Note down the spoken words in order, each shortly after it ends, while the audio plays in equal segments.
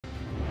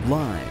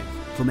Live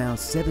from our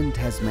 7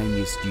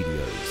 Tasmania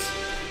studios,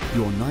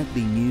 your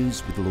nightly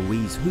news with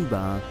Louise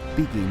Hubar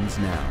begins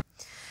now.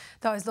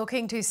 Those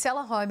looking to sell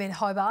a home in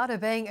Hobart are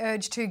being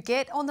urged to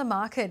get on the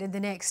market in the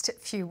next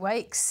few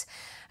weeks.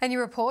 A new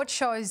report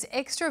shows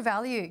extra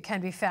value can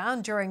be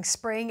found during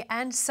spring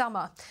and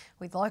summer,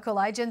 with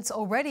local agents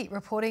already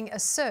reporting a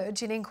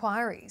surge in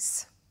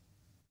inquiries.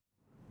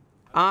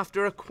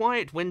 After a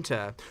quiet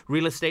winter,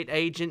 real estate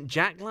agent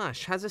Jack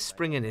Lush has a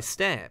spring in his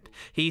step.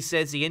 He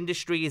says the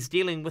industry is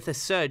dealing with a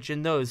surge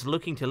in those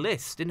looking to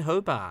list in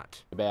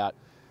Hobart. About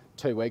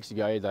 2 weeks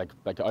ago,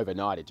 like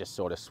overnight, it just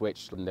sort of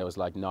switched, and there was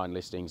like 9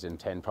 listings and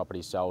 10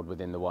 properties sold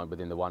within the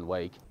 1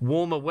 week.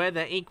 Warmer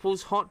weather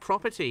equals hot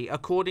property,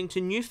 according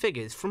to new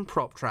figures from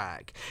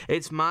PropTrack.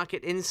 Its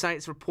Market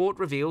Insights report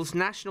reveals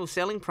national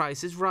selling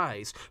prices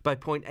rise by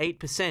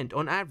 0.8%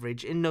 on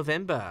average in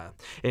November.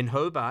 In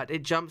Hobart,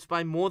 it jumps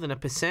by more than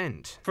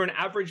 1%. For an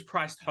average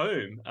priced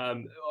home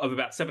of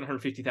about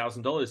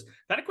 $750,000,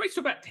 that equates to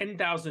about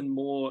 $10,000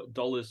 more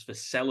for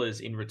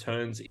sellers in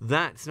returns.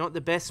 That's not the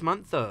best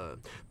month though.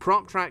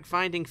 PropTrack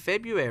finding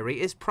February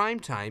is prime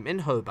time in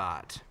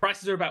Hobart.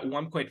 Prices are about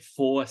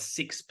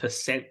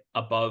 1.46%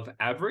 above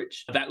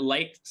average. That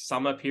late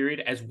summer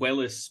period as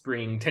well as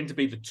spring tend to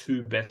be the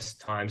 2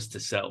 best times to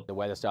sell. The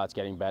weather starts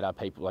getting better,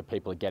 people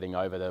are getting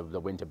over the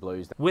winter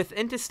blues. With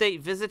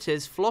interstate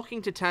visitors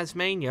flocking to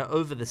Tasmania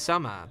over the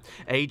summer,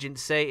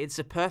 agents say it's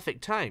a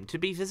perfect time to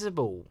be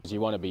visible. You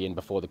want to be in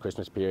before the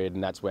Christmas period,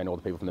 and that's when all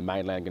the people from the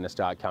mainland are going to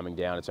start coming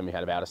down. It's when we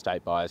had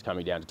out-of-state buyers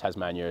coming down to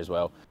Tasmania as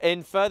well.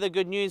 In further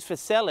good news for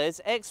sellers,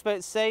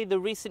 experts say the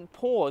recent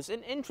pause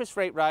in interest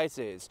rate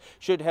rises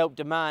should help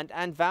demand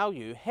and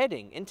value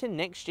heading into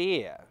next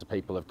year.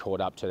 People have caught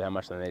up to how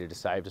much they needed to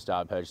save to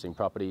start purchasing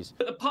properties.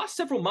 But the past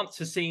several months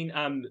has seen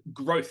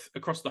growth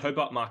across the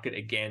Hobart market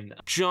again.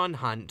 John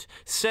Hunt,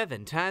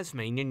 7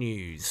 Tasmania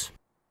News.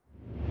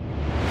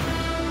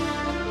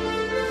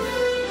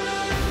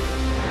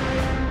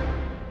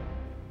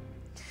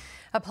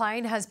 A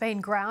plane has been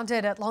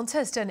grounded at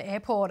Launceston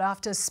Airport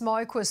after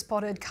smoke was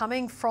spotted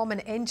coming from an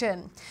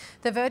engine.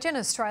 The Virgin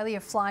Australia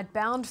flight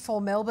bound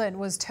for Melbourne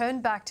was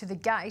turned back to the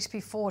gate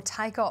before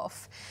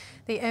takeoff.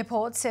 The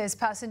airport says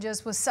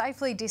passengers were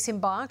safely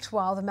disembarked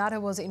while the matter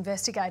was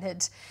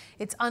investigated.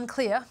 It's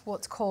unclear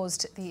what's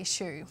caused the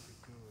issue.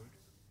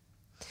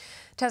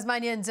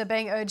 Tasmanians are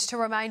being urged to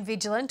remain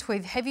vigilant,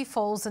 with heavy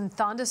falls and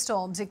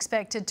thunderstorms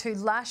expected to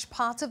lash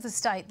parts of the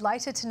state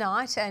later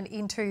tonight and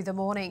into the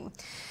morning.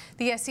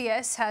 The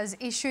SES has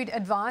issued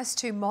advice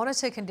to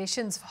monitor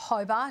conditions for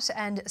Hobart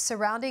and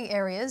surrounding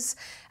areas,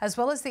 as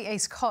well as the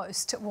east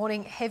coast,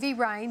 warning heavy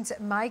rains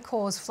may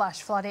cause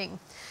flash flooding.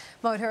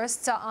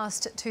 Motorists are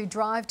asked to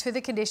drive to the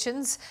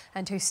conditions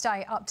and to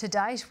stay up to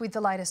date with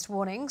the latest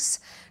warnings.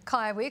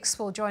 Kaya Wicks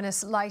will join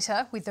us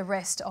later with the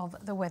rest of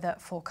the weather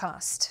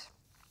forecast.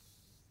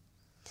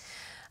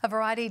 A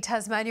Variety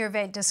Tasmania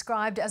event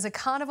described as a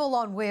carnival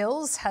on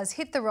wheels has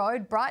hit the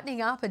road,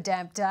 brightening up a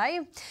damp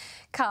day.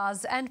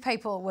 Cars and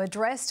people were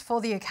dressed for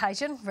the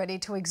occasion, ready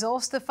to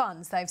exhaust the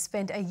funds they've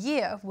spent a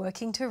year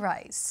working to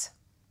raise.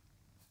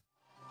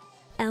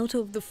 Out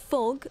of the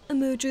fog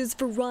emerges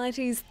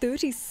Variety's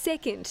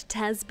 32nd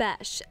Tas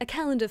Bash, a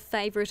calendar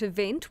favourite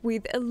event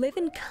with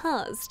 11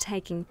 cars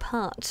taking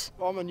part.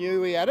 I'm a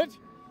newbie at it.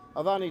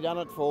 I've only done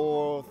it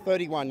for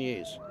 31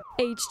 years.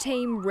 Each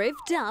team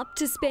revved up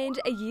to spend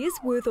a year's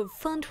worth of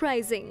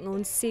fundraising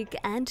on sick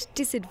and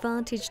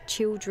disadvantaged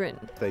children.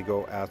 They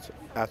go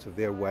out of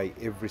their way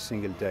every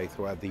single day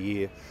throughout the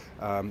year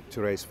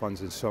to raise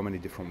funds in so many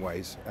different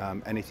ways.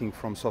 Anything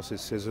from sausage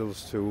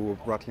sizzles to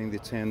rattling the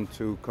tin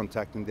to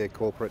contacting their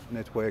corporate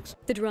networks.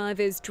 The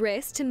drivers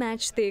dressed to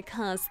match their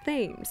cars'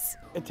 themes.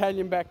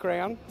 Italian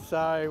background,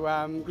 so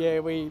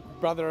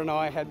brother and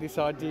I had this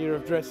idea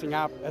of dressing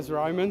up as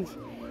Romans,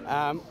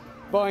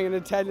 buying an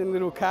Italian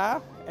little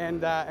car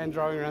and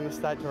driving around the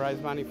state to raise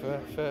money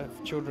for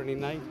children in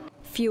need.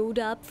 Fueled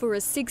up for a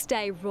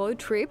 6-day road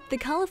trip, the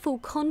colourful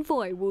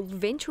convoy will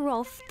venture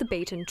off the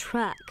beaten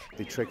track.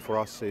 The trick for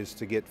us is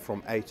to get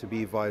from A to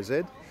B via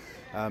Z.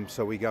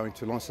 So we're going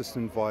to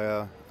Launceston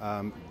via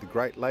the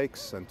Great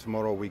Lakes, and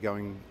tomorrow we're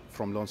going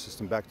from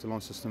Launceston back to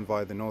Launceston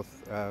via the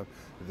north,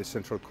 the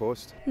Central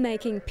Coast.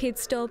 Making pit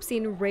stops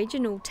in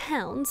regional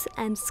towns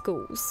and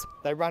schools.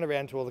 They run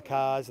around to all the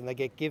cars and they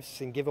get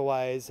gifts and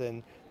giveaways,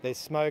 and there's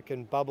smoke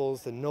and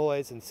bubbles and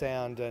noise and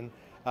sound, and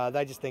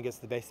they just think it's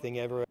the best thing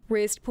ever.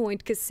 Rest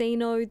Point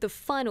Casino, the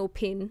final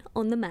pin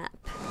on the map.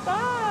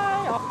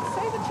 Bye! Off to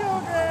see the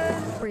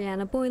children!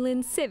 Brianna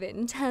Boylan,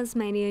 7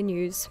 Tasmania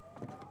News.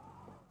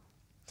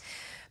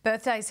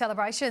 Birthday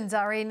celebrations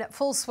are in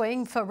full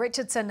swing for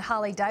Richardson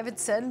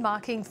Harley-Davidson,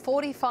 marking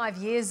 45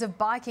 years of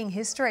biking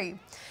history.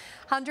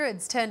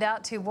 Hundreds turned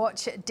out to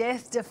watch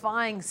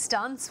death-defying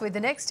stunts, with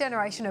the next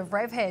generation of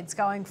rev heads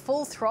going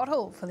full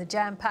throttle for the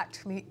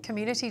jam-packed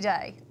community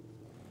day.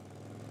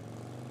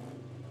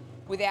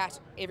 Without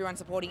everyone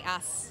supporting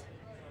us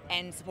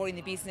and supporting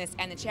the business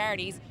and the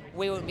charities,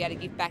 we wouldn't be able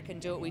to give back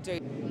and do what we do.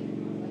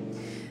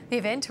 The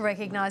event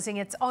recognising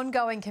its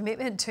ongoing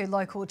commitment to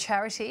local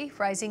charity,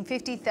 raising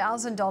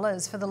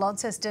 $50,000 for the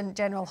Launceston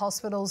General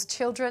Hospital's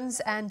Children's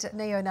and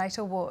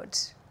Neonatal Ward.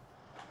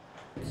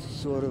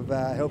 Sort of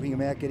helping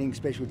them out, getting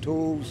special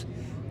tools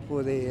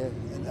for their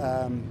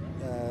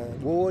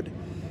ward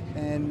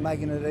and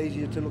making it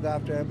easier to look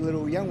after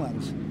little young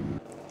ones.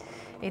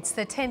 It's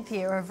the 10th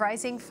year of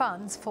raising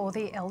funds for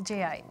the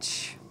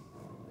LGH.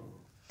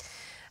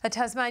 A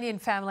Tasmanian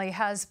family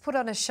has put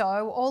on a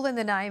show all in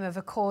the name of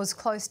a cause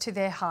close to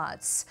their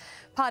hearts.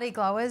 Party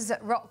goers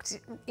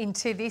rocked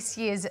into this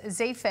year's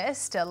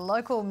Z-Fest, a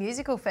local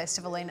musical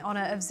festival in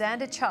honour of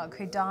Xander Chugg,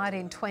 who died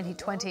in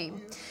 2020.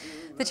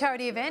 The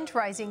charity event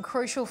raising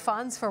crucial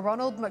funds for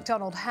Ronald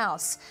McDonald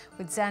House,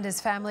 with Xander's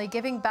family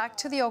giving back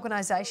to the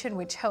organisation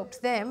which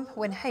helped them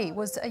when he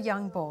was a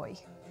young boy.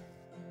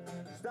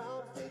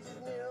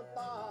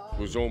 It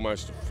was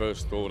almost the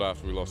first thought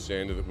after we lost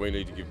Xander that we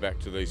need to give back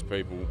to these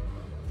people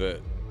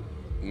that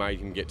made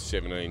him get to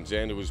 17.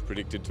 Xander was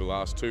predicted to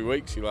last 2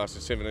 weeks. He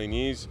lasted 17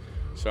 years.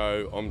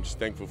 So I'm just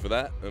thankful for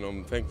that, and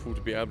I'm thankful to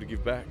be able to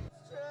give back.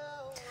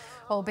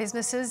 All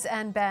businesses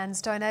and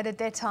bands donated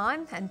their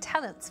time and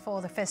talents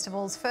for the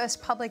festival's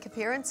first public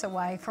appearance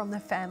away from the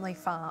family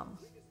farm.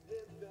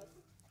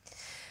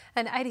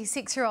 An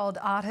 86-year-old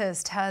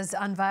artist has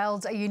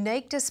unveiled a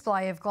unique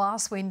display of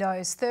glass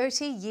windows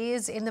 30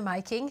 years in the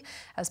making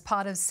as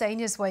part of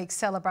Seniors Week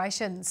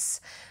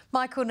celebrations.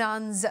 Michael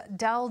Nunn's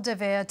Dalle de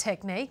Verre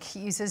technique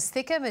uses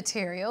thicker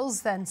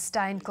materials than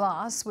stained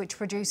glass, which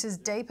produces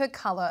deeper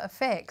colour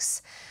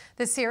effects.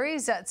 The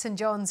series at St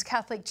John's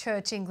Catholic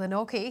Church in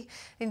Glenorchy,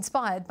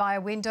 inspired by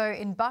a window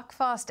in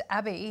Buckfast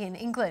Abbey in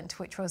England,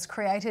 which was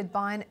created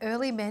by an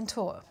early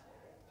mentor.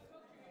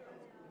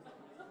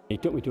 He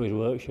took me to his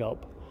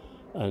workshop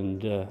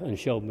and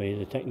showed me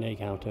the technique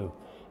how to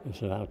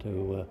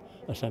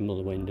assemble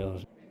the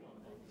windows.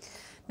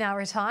 Now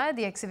retired,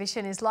 the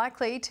exhibition is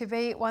likely to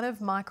be one of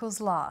Michael's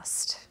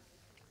last.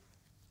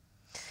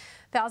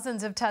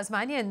 Thousands of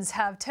Tasmanians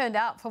have turned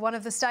out for one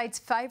of the state's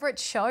favourite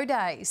show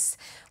days.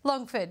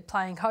 Longford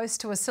playing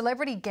host to a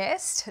celebrity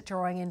guest,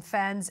 drawing in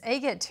fans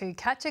eager to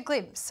catch a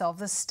glimpse of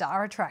the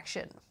star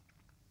attraction.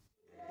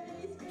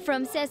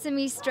 From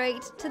Sesame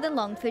Street to the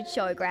Longford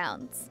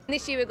Showgrounds.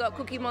 This year we've got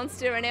Cookie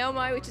Monster and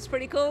Elmo, which is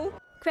pretty cool.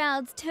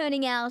 Crowds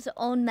turning out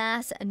en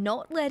masse,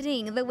 not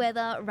letting the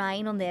weather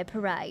rain on their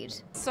parade.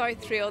 So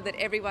thrilled that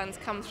everyone's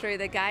come through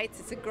the gates.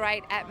 It's a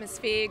great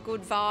atmosphere,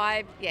 good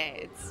vibe. Yeah,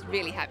 it's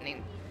really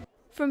happening.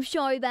 From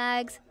show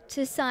bags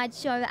to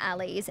sideshow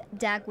alleys,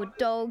 Dagwood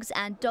dogs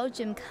and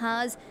Dodgem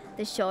cars,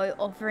 the show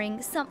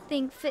offering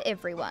something for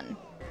everyone.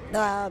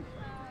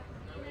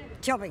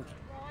 Shopping.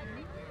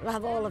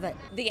 Love all of it.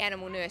 The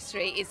animal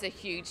nursery is a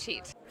huge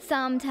hit.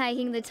 Some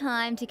taking the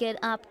time to get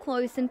up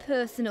close and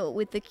personal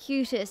with the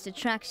cutest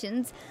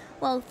attractions,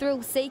 while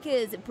thrill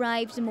seekers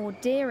braved a more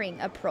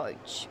daring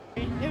approach.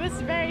 It was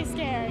very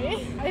scary.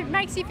 It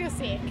makes you feel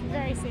sick,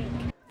 very sick.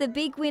 The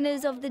big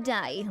winners of the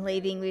day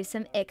leaving with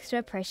some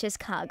extra precious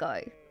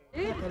cargo.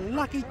 Like a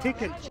lucky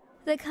ticket.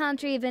 The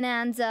Country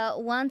Bonanza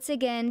once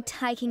again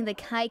taking the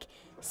cake,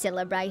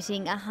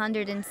 celebrating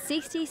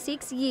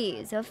 166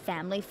 years of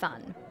family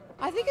fun.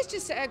 I think it's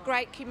just a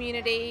great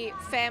community,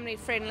 family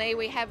friendly.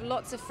 We have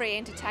lots of free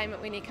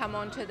entertainment when you come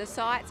onto the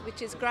sites,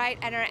 which is great,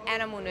 and our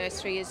animal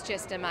nursery is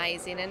just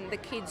amazing and the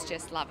kids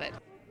just love it.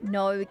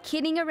 No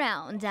kidding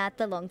around at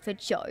the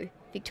Longford Show.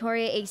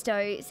 Victoria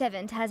Easto,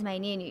 7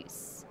 Tasmania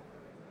News.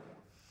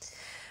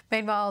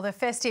 Meanwhile, the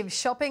festive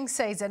shopping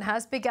season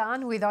has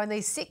begun with only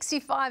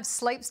 65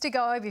 sleeps to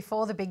go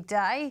before the big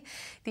day.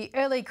 The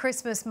early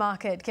Christmas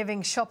market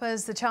giving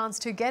shoppers the chance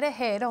to get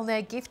ahead on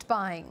their gift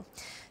buying.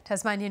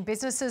 Tasmanian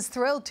businesses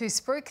thrilled to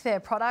spruik their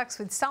products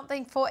with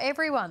something for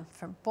everyone,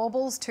 from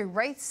baubles to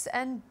wreaths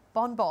and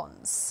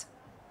bonbons.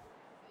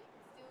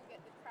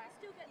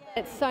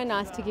 It's so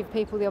nice to give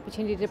people the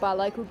opportunity to buy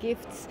local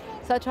gifts,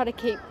 so I try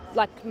to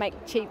make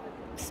cheap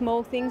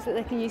small things that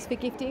they can use for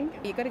gifting.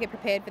 You've got to get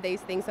prepared for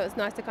these things, so it's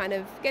nice to kind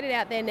of get it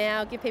out there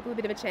now, give people a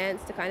bit of a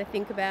chance to kind of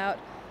think about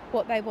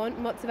what they want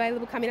and what's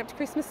available coming up to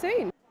Christmas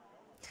soon.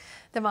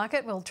 The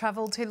market will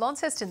travel to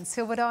Launceston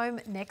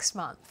Silverdome next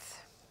month.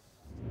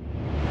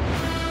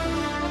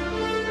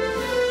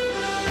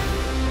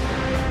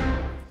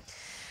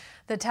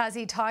 The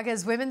Tassie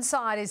Tigers women's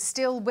side is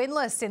still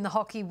winless in the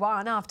Hockey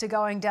One after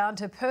going down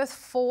to Perth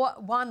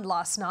 4-1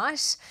 last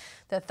night.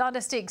 The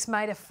Thundersticks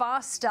made a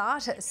fast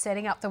start,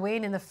 setting up the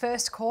win in the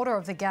first quarter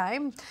of the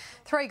game.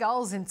 3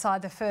 goals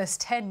inside the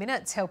first 10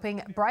 minutes,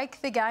 helping break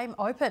the game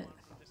open.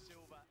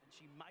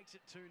 She makes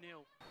it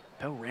 2-0.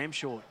 Belle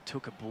Ramshaw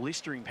took a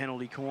blistering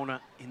penalty corner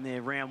in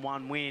their round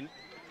 1 win.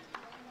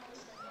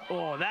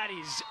 Oh, that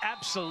is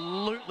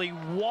absolutely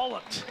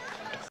walloped.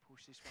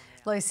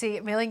 Lucy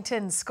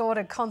Millington scored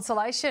a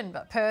consolation,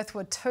 but Perth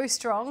were too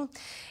strong.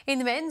 In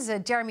the men's, a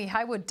Jeremy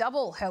Hayward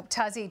double helped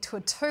Tassie to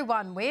a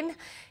 2-1 win.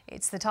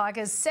 It's the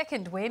Tigers'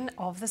 second win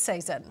of the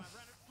season.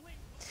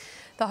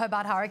 The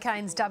Hobart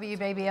Hurricanes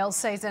WBBL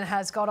season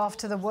has got off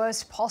to the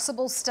worst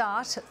possible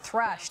start,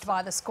 thrashed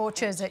by the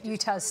Scorchers at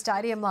Utah's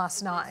stadium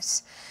last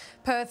night.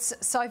 Perth's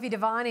Sophie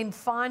Devine in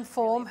fine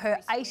form, her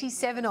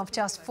 87 off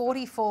just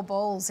 44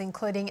 balls,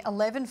 including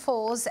 11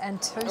 fours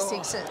and 2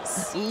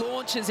 sixes.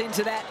 Launches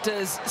into that,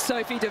 does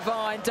Sophie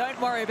Devine. Don't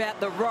worry about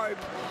the rope.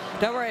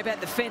 Don't worry about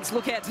the fence.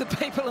 Look out to the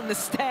people in the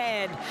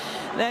stand.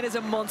 That is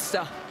a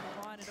monster.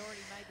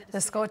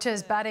 The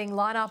Scorchers' batting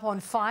lineup on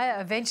fire,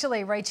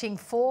 eventually reaching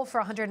 4 for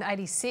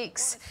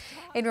 186.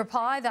 In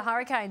reply, the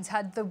Hurricanes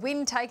had the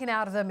wind taken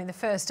out of them in the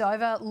first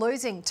over,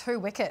 losing 2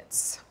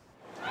 wickets.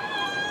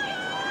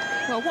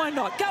 Well, why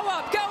not? Go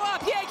up,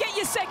 yeah, get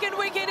your second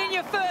wicket in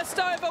your first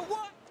over.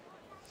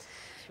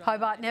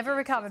 Hobart never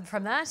recovered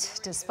from that.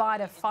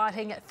 Despite a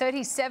fighting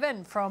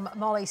 37 from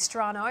Molly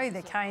Strano,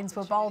 the Canes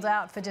were bowled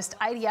out for just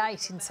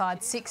 88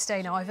 inside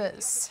 16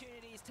 overs.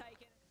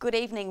 Good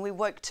evening. We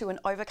woke to an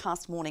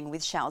overcast morning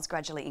with showers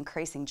gradually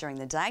increasing during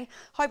the day.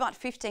 Hobart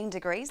 15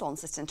 degrees,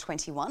 Launceston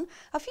 21.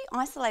 A few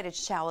isolated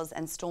showers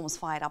and storms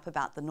fired up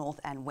about the north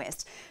and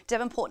west.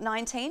 Devonport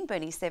 19,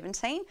 Burnie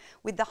 17,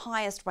 with the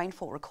highest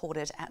rainfall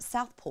recorded at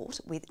Southport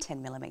with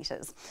 10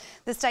 millimetres.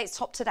 The state's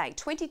top today,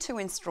 22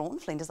 in Strawn,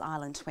 Flinders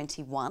Island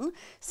 21,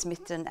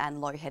 Smithton and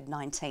Lowhead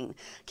 19,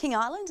 King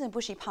Island and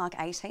Bushy Park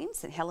 18,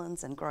 St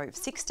Helens and Grove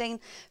 16,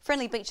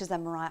 Friendly Beaches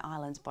and Maria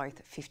Island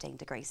both 15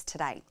 degrees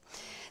today.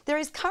 There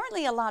is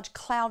currently a large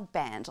cloud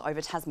band over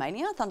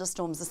Tasmania.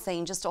 Thunderstorms are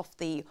seen just off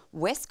the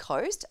west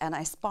coast and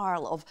a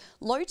spiral of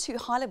low to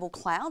high level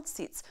cloud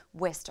sits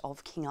west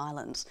of King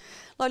Island.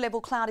 Low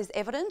level cloud is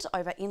evident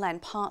over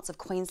inland parts of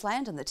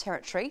Queensland and the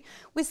Territory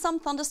with some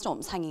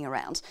thunderstorms hanging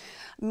around.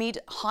 Mid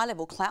high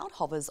level cloud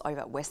hovers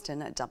over western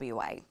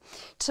WA.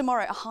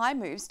 Tomorrow a high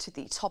moves to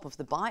the top of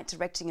the bight,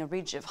 directing a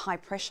ridge of high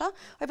pressure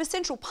over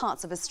central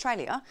parts of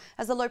Australia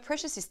as a low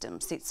pressure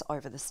system sits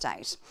over the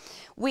state.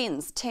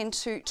 Winds 10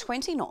 to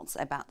 20 knots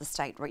about the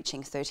state,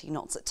 reaching 30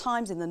 knots at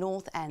times in the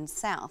north and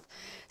south.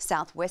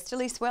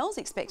 Southwesterly swells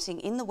expecting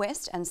in the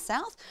west and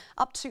south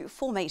up to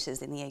 4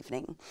 metres in the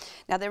evening.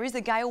 Now there is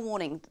a gale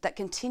warning that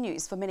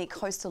continues for many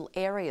coastal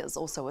areas,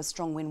 also a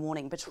strong wind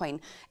warning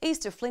between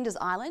east of Flinders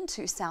Island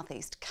to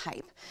southeast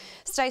Cape.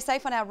 Stay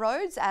safe on our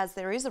roads as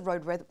there is a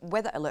road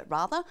weather alert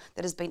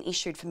that has been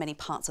issued for many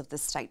parts of the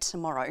state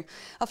tomorrow.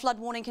 A flood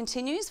warning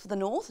continues for the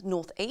north,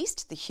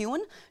 northeast, the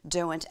Huon,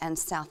 Derwent and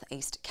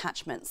southeast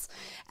catchments.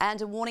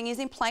 And a warning is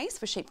in place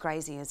for sheep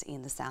graziers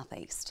in the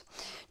southeast.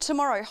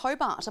 Tomorrow,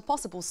 Hobart, a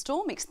possible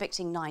storm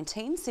expecting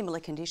 19,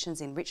 similar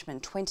conditions in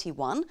Richmond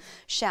 21,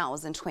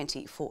 showers and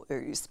 20 for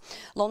Ooze.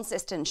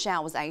 Launceston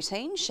showers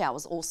 18,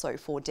 showers also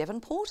for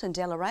Devonport and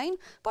Deloraine,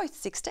 both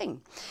 16.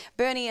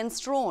 Burnie and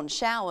Strawn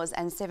showers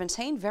and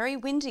 17, very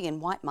windy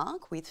in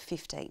Whitemark with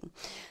 15.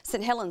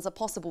 St Helens a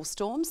possible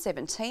storm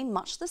 17,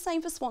 much the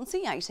same for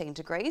Swansea 18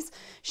 degrees,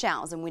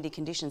 showers and windy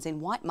conditions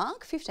in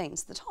Whitemark 15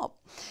 is the top.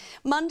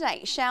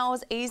 Monday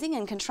showers easing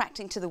and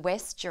contracting to the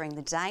west during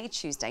the day.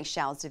 Tuesday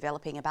showers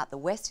developing about the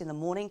west in the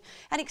morning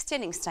and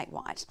extending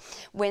statewide.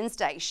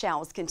 Wednesday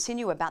showers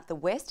continue about the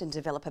west and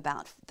develop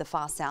about the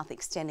far south,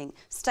 extending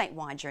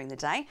statewide during the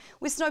day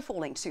with snow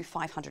falling to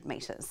 500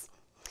 metres.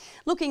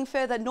 Looking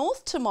further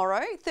north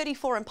tomorrow,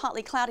 34 and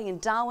partly cloudy in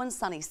Darwin,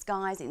 sunny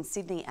skies in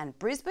Sydney and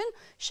Brisbane,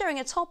 sharing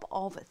a top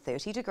of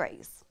 30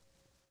 degrees.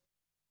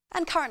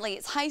 And currently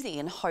it's hazy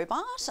in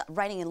Hobart,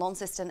 raining in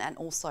Launceston and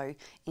also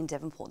in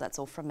Devonport. That's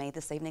all from me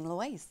this evening,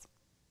 Louise.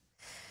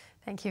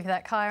 Thank you for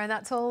that, Kyra, and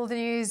that's all the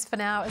news for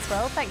now as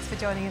well. Thanks for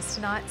joining us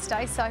tonight.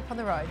 Stay safe on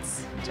the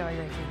roads. Enjoy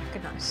your evening.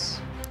 Good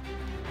night.